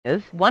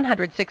is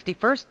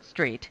 161st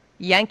Street,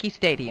 Yankee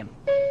Stadium.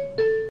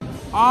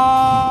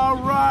 All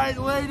right,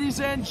 ladies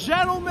and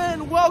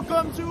gentlemen,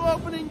 welcome to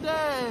opening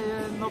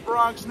day in the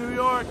Bronx, New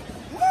York.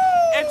 Woo!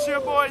 It's your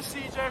boy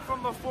CJ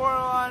from the 4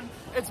 Line.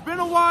 It's been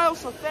a while,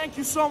 so thank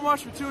you so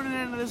much for tuning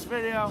into this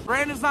video.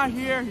 Brandon's not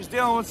here. He's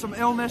dealing with some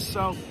illness,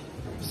 so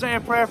say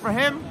a prayer for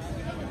him.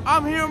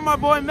 I'm here with my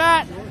boy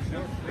Matt.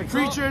 The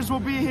creatures will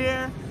be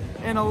here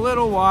in a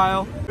little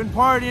while. Been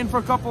partying for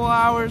a couple of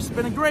hours.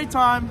 Been a great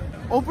time.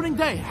 Opening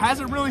day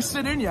hasn't really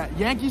sit in yet.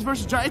 Yankees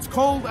versus Giants. It's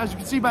cold, as you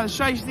can see by the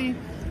shiesty,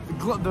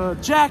 the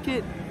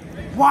jacket.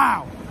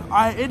 Wow,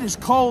 it is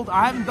cold.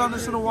 I haven't done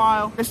this in a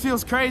while. It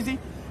feels crazy.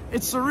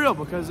 It's surreal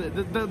because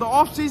the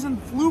off season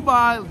flew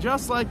by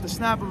just like the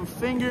snap of a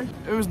finger.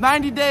 It was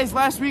 90 days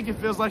last week, it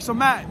feels like. So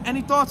Matt,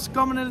 any thoughts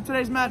coming into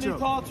today's matchup? Any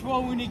thoughts?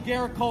 Well, we need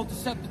Garrett Cole to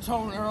set the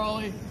tone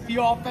early.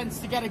 The offense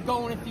to get it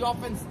going. If the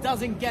offense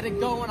doesn't get it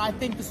going, I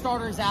think the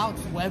starter is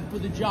Alex Webb for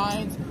the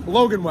Giants.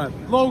 Logan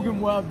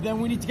Webb. Then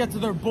we need to get to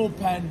their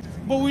bullpen.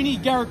 But we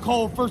need Garrett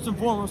Cole, first and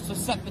foremost, to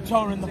set the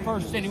tone in the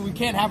first inning. We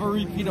can't have a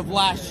repeat of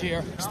last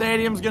year.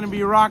 Stadium's going to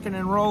be rocking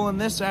and rolling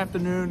this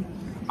afternoon.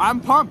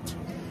 I'm pumped.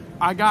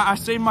 I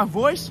saved my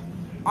voice.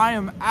 I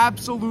am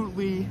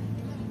absolutely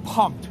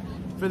pumped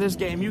for this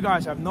game. You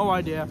guys have no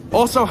idea.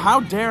 Also,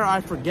 how dare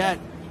I forget,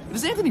 it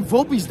is Anthony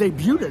Volpe's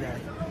debut today.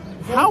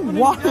 How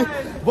wild.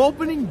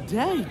 Opening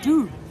day,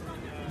 dude.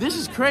 This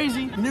is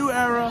crazy. New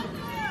era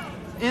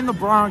in the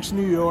Bronx,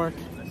 New York.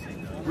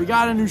 We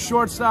got a new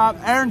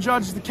shortstop. Aaron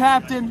Judge is the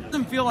captain. It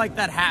doesn't feel like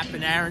that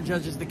happened. Aaron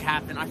Judge is the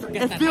captain. I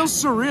forget that. It feels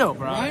surreal,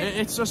 bro. Right?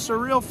 It's a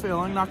surreal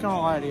feeling, not gonna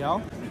lie to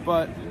y'all.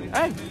 But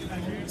hey,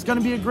 it's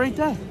gonna be a great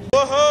day.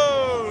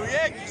 Whoa,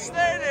 Yankee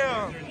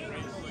Stadium.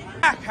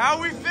 How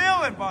we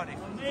feeling, buddy?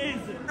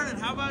 Amazing.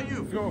 How about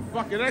you? Feeling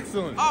fucking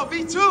excellent. Oh,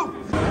 me too.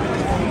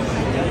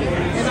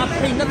 And I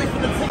pay nothing for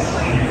the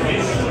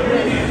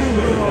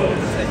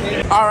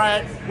ticket. All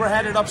right, we're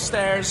headed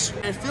upstairs.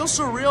 It feels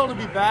surreal to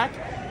be back.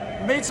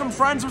 Made some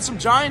friends with some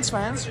Giants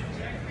fans.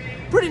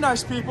 Pretty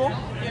nice people.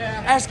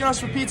 Yeah. Asking us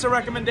for pizza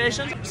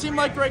recommendations. Seem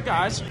like great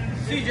guys.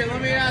 CJ,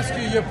 let me ask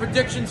you your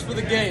predictions for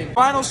the game.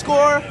 Final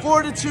score,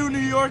 4-2 New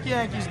York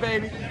Yankees,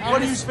 baby.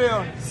 What are you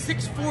feeling?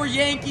 6-4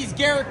 Yankees.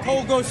 Garrett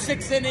Cole goes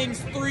 6 innings,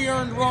 3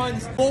 earned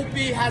runs.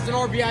 Volpe has an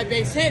RBI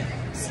base hit.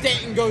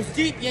 Stanton goes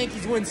deep.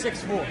 Yankees win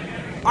 6-4.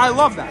 I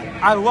love that.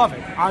 I love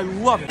it. I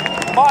love it.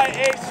 My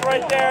ace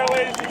right there,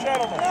 ladies and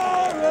gentlemen.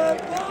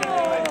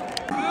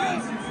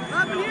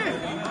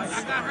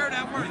 I got hurt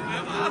at work.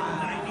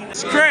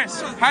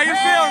 Chris, how you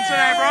feeling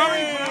today, bro?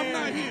 I'm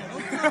not here.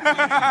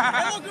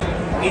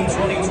 In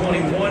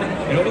 2021,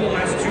 and over the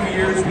last 2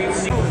 years, we've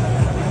seen.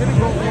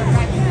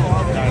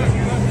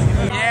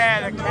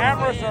 Yeah, the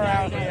cameras are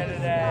out here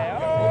today.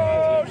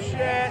 Oh,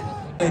 shit.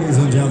 Ladies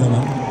and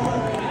gentlemen,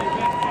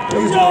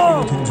 please draw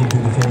your attention to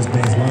the first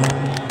base line.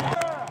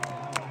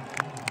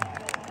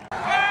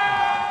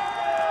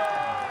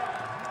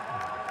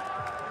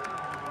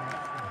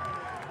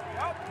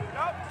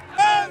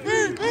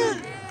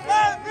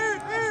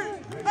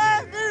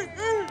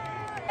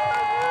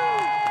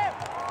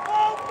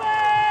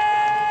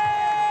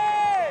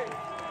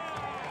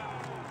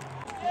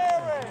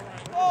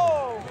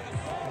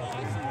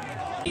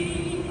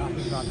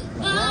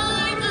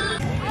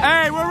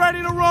 Hey, we're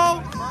ready to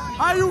roll.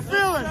 How you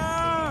feeling?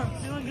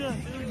 Feeling good.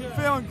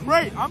 Feeling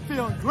great. I'm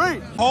feeling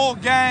great. Whole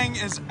gang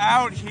is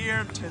out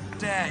here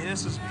today.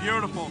 This is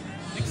beautiful.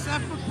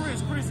 Except for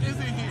Chris. Chris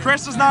isn't here.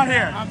 Chris is not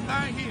here. I'm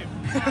not here.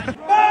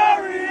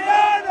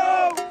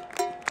 Mariano!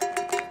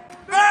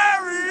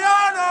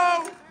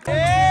 Mariano!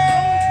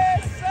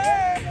 Yes,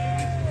 sir!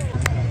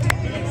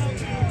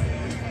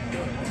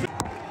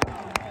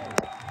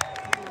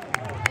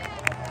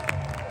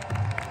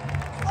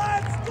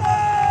 Let's go!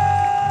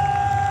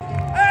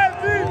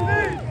 MVP!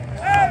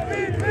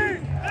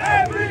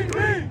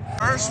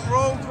 First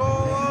roll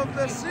call of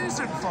the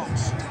season,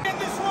 folks. Get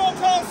this roll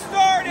call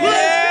started.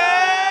 Yeah!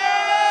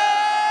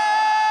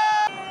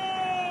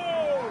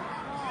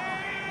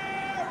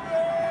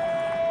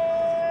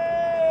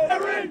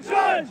 Aaron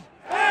Judge!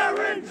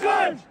 Aaron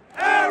Judge!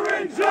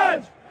 Aaron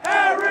Judge!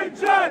 Aaron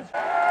Judge!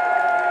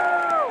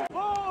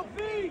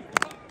 Volpe!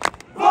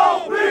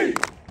 Volpe!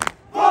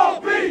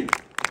 Volpe!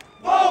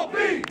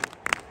 Volpe!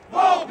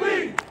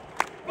 Volpe!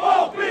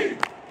 Volpe!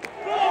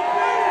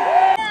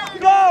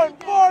 Going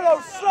for the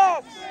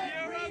sauce!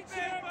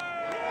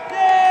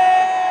 Yeah!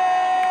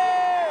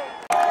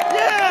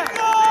 Yeah!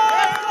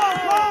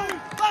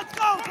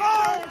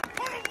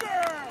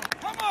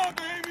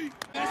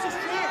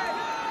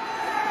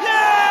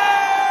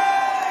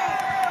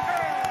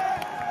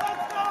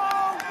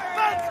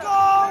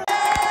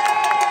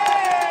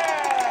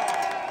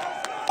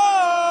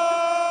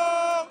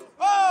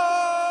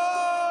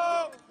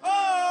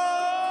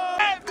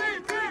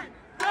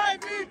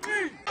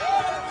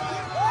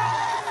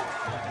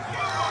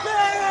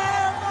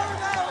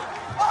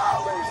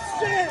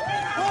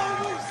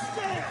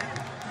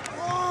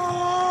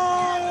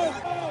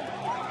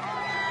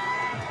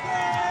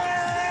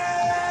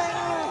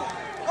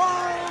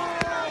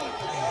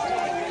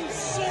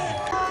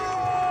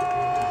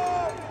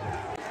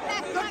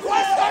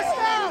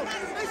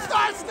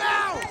 starts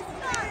now!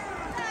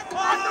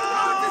 On the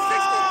road to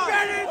 60,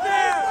 get in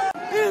there!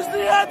 He's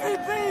the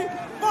MVP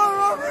for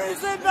a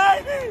reason,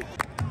 baby!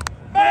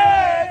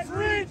 Man's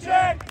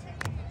reject!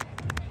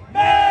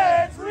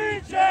 Man's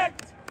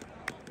reject!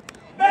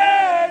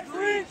 Man's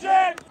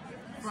reject!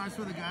 Fries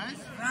for the guys?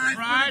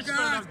 Fries for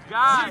the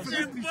guys!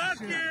 And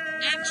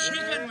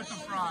chicken with the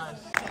fries.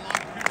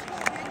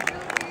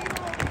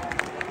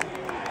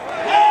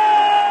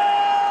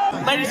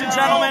 Ladies and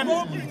gentlemen,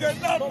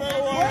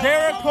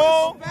 Garrett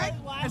Cole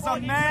is a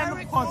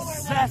man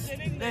possessed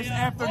this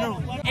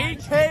afternoon. 8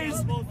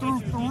 Ks through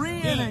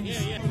 3 innings.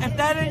 If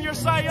that ain't your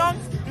Cy Young,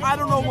 I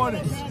don't know what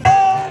is.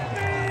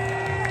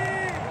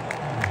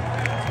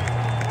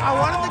 I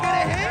wanted to get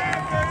a hit.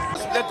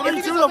 The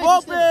 3-2 to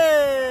Volpe.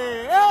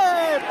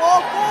 Hey,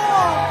 ball 4.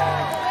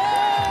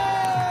 Yeah,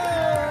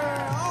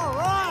 all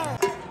right.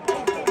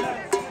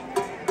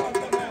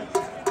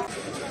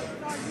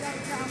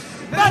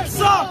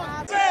 That's up.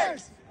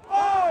 6,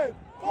 5,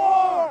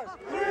 4,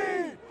 3,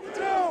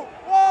 2,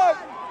 1.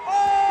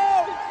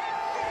 Oh,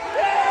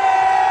 yeah!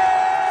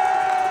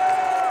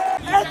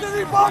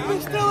 Anthony Volpe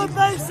still in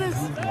bases.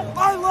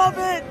 I love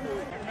it.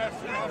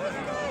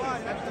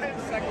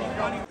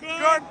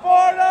 Good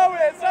Porto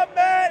is a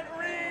man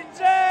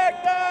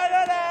reject. Da,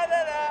 da, da,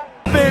 da, da.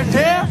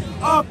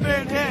 Up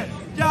in here.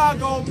 Y'all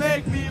gon'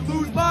 make me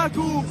lose my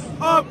cool.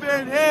 Up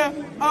in here.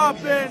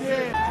 Let's go,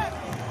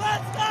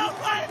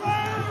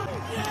 Raymond!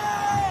 Yeah!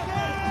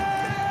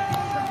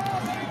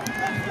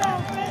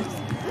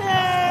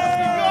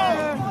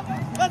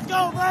 Yeah! Let's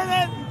go,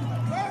 Vernon!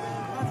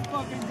 Let's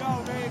fucking go,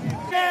 baby.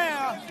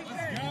 Yeah!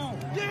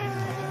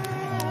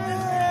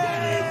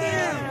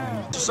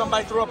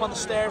 Somebody threw up on the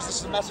stairs. This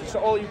is a message to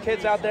all you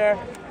kids out there.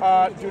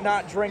 Do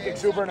not drink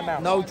exuberant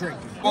amounts. No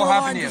drinking. Won't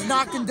happen to you. Does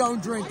not condone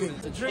drinking.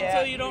 Drink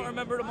till you don't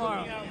remember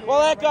tomorrow. Well,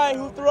 that guy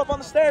who threw up on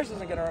the stairs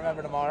isn't going to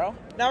remember tomorrow.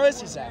 Now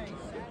is he, Zach?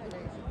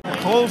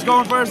 Cole's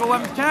going for his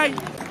 11th K.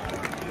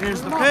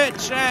 Here's the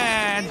pitch,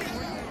 and...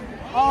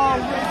 Oh,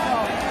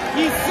 Rizzo.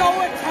 He's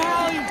so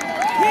Italian.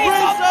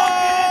 Rizzo!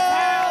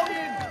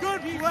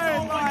 Good play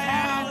by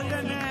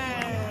Anthony.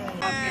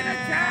 Fucking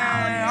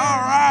Italian.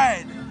 All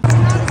right.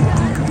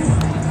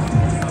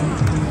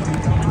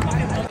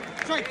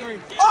 Strike 3.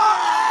 Oh!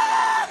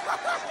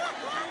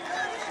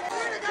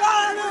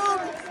 Got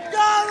him!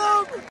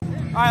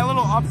 All right, a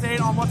little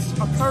update on what's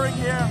occurring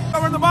here.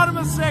 We're in the bottom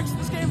of the 6th.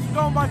 This game's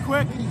going by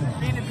quick.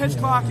 Meaning pitch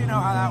clock, you know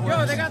how that works.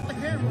 Yo, they got the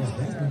cameras.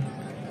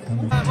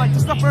 Like,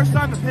 this is the first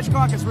time the pitch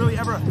clock has really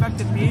ever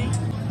affected me.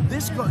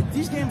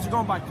 These games are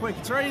going by quick.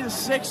 It's already the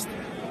 6th,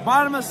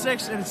 bottom of the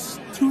 6th, and it's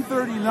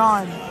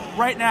 2:39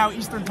 right now,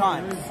 Eastern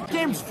time. This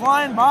game's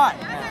flying by.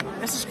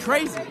 This is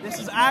crazy. This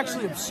is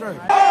actually absurd.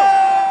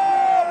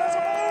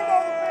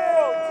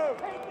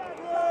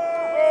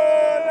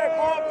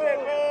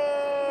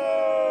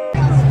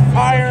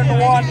 Iron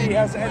Wandi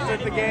has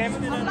entered the game.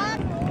 Coming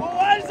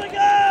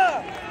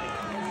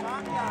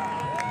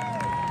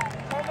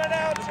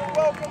out to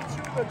Welcome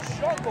to the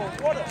Jungle.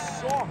 What a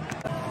song.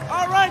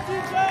 All right,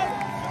 DJ.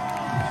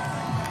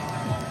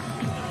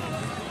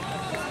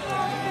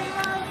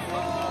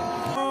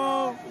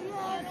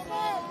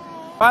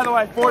 By the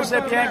way,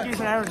 4-zip Yankees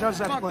and Aaron Judge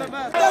have played.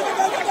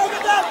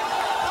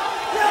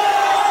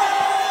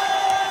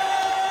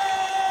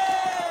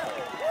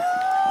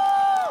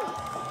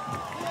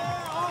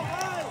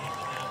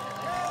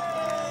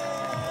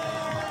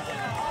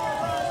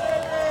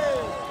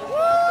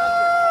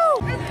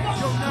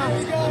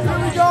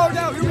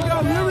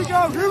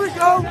 Here we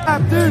go.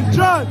 Captain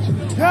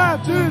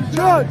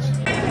Judge.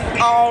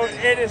 Oh,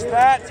 it is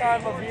that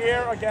time of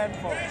year again,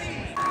 folks.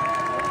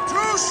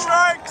 2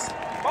 strikes.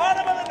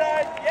 Bottom of the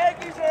 9th.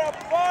 Yankees are up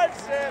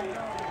 5-zip.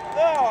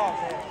 Oh,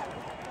 man.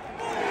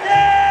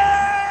 Yeah!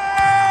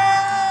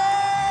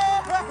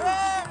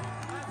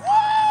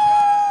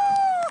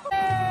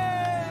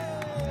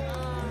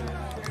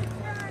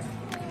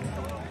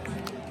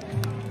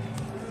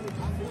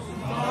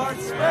 Start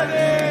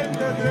spreading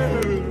the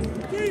news.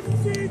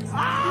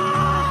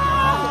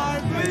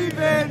 I'm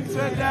leaving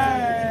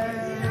today.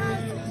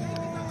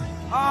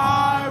 I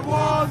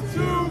want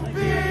to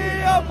be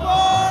a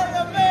part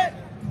of it.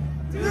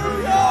 New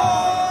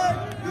York,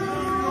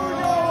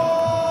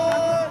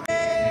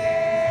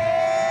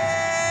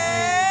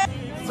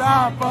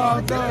 top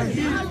of the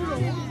heat.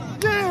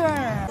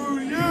 Yeah. New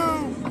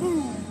York,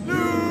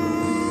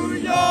 New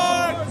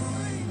York.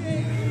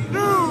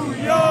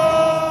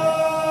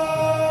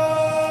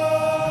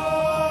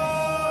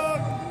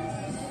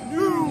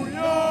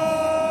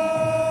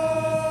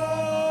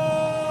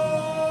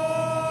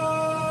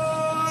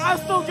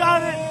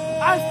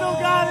 I still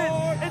got it.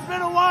 It's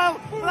been a while,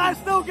 but I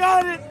still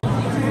got it.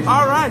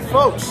 All right,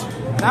 folks,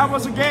 that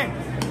was a game.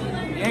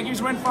 The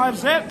Yankees win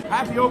 5-zip.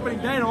 Happy opening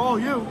day to all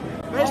you.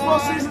 Baseball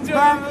season's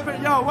back.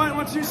 But yo,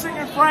 once you sing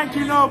it, Frank,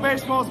 you know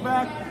baseball's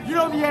back. You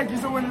know the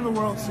Yankees are winning the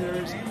World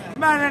Series.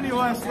 Man, any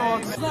last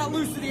thoughts? Let's not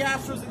lose to the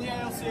Astros in the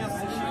ALCS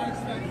this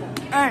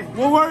year. Hey,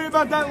 we'll worry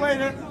about that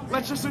later.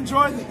 Let's just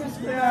enjoy this,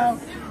 you know.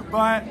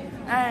 But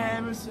hey,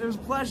 it was a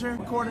pleasure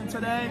recording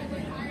today.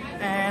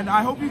 And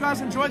I hope you guys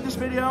enjoyed this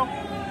video.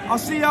 I'll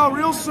see y'all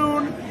real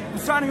soon. I'm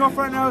signing off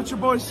right now. It's your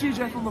boy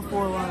CJ from the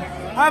 4 Line.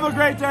 Have a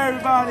great day,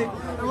 everybody,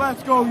 and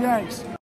let's go Yanks.